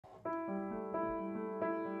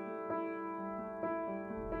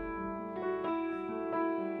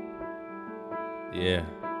Yeah.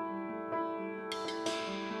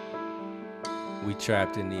 We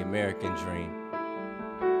trapped in the American dream,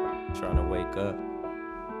 trying to wake up.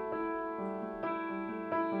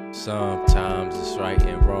 Sometimes it's right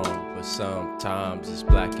and wrong, but sometimes it's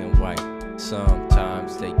black and white.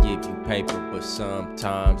 Sometimes they give you paper, but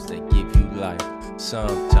sometimes they give you life.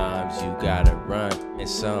 Sometimes you gotta run, and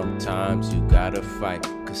sometimes you gotta fight.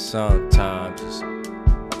 Cause sometimes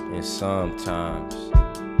and sometimes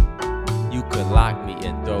you could lock me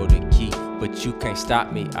and throw the key, but you can't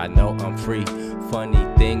stop me, I know I'm free. Funny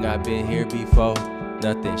thing, I've been here before,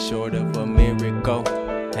 nothing short of a miracle.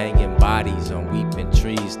 Hanging bodies on weeping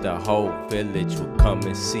trees, the whole village will come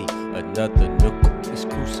and see. Another nickel is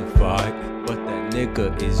crucified, but that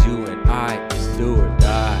nigga is you and I, it's do or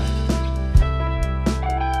die.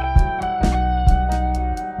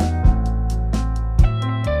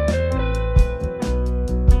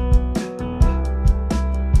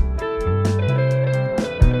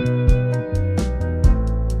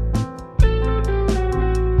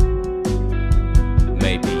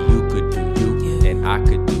 I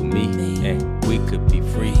could do me, and we could be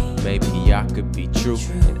free. Maybe I could be true,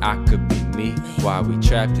 and I could be me. Why we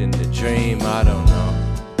trapped in the dream, I don't know.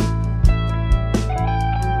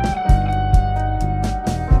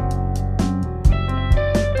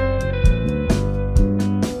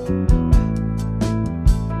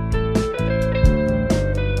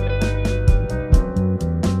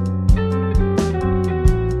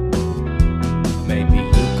 Maybe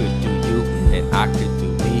you could do you, and I could do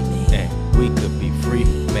me, and we could be free.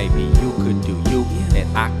 Maybe you could do you,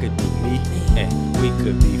 and I could do me, and we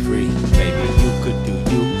could be free. Maybe you could do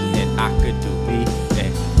you, and I could do me,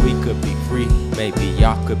 and we could be free. Maybe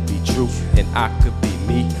y'all could be true, and I could be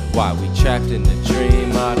me. Why we trapped in the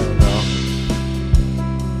dream, I don't know.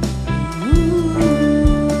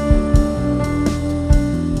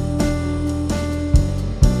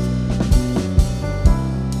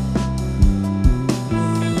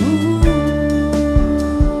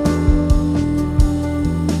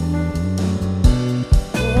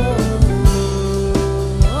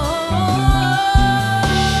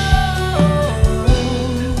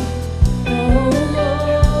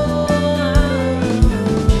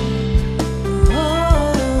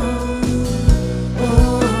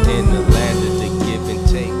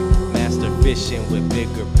 Fishing with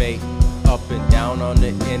bigger bait, up and down on the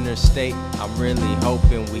interstate. I'm really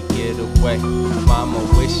hoping we get away. Mama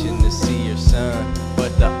wishing to see her son,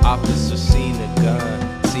 but the officer seen a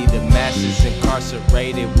gun. See the masses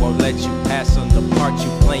incarcerated, won't let you pass on the part you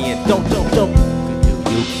playing. Don't. Could do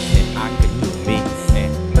you, and I could do me,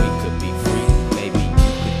 and we could be free. Maybe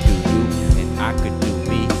you could do you, and I could do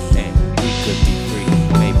me, and we could be free.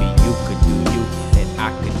 Maybe you could do you, and I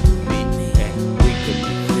could do me, and we could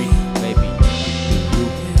be free. Maybe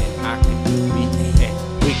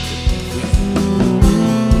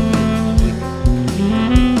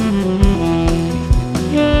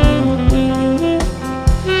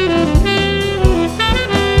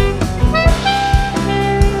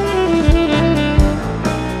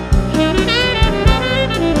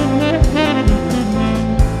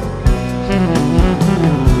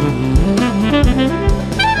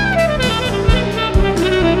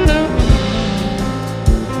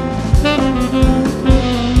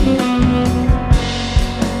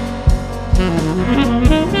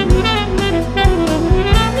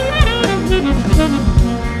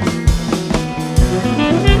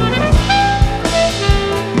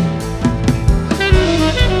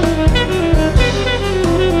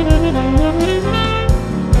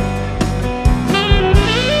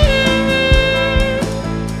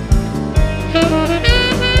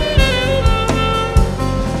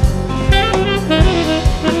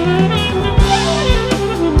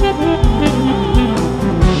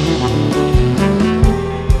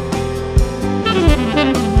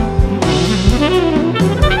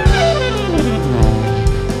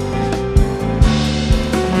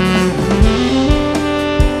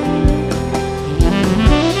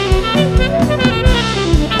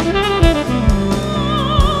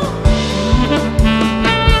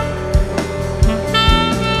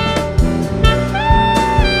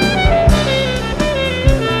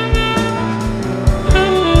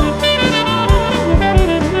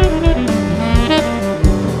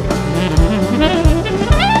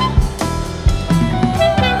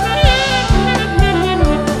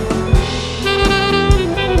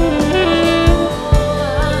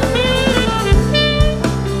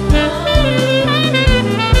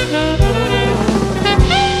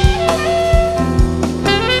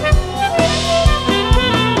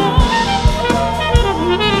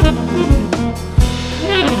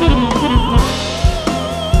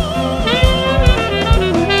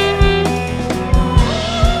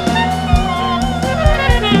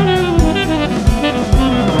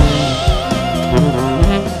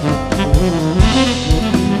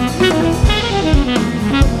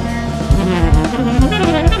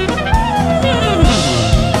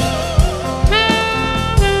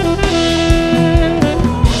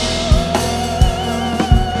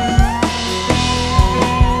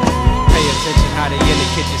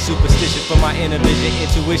superstition for my inner vision,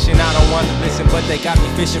 intuition. I don't want to listen, but they got me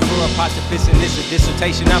fishing for a pot to piss in. This a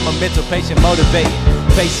dissertation. I'm a mental patient, motivated.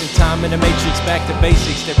 Facing time in the matrix, back to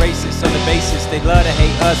basics. They're racist on the basis. They love to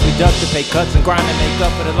hate us. We duck to pay cuts and grind to make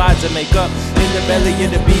up for the lies that make up. In the belly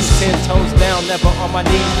of the beast, 10 toes down, never on my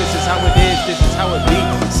knees. This is how it is, this is how it be.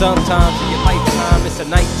 Sometimes in your lifetime, it's a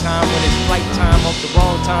nighttime when it's flight time. Hope the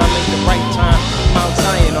wrong time ain't the right time. Mount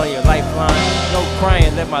Zion on your lifeline. No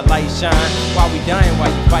crying, let my light shine. While we dying,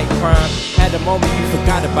 while you fight crime. Had a moment you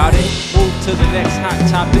forgot about it. Move to the next hot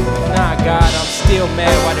topic. Nah, God, I'm still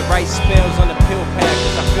mad. Why they write spells on the pill pad?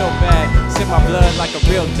 Cause I feel bad. Sip my blood like a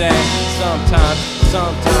real dad. Sometimes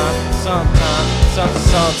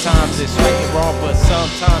it's right and wrong, but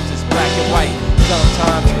sometimes it's black and white.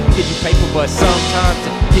 Sometimes give you paper, but sometimes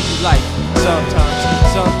give you life. Sometimes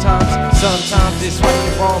it's right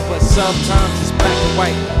and wrong, but sometimes it's black and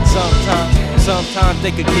white. Sometimes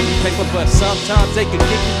they could give you paper, but sometimes they could give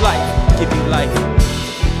you life. Give you life.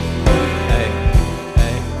 Hey,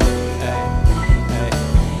 hey, hey, hey, hey,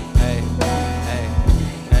 hey,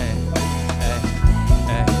 hey, hey,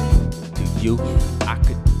 hey. To you, I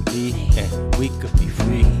could be, and we could be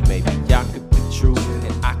free. Maybe y'all could be true,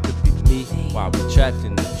 and I could be me. While we trapped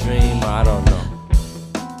in the dream, I don't know.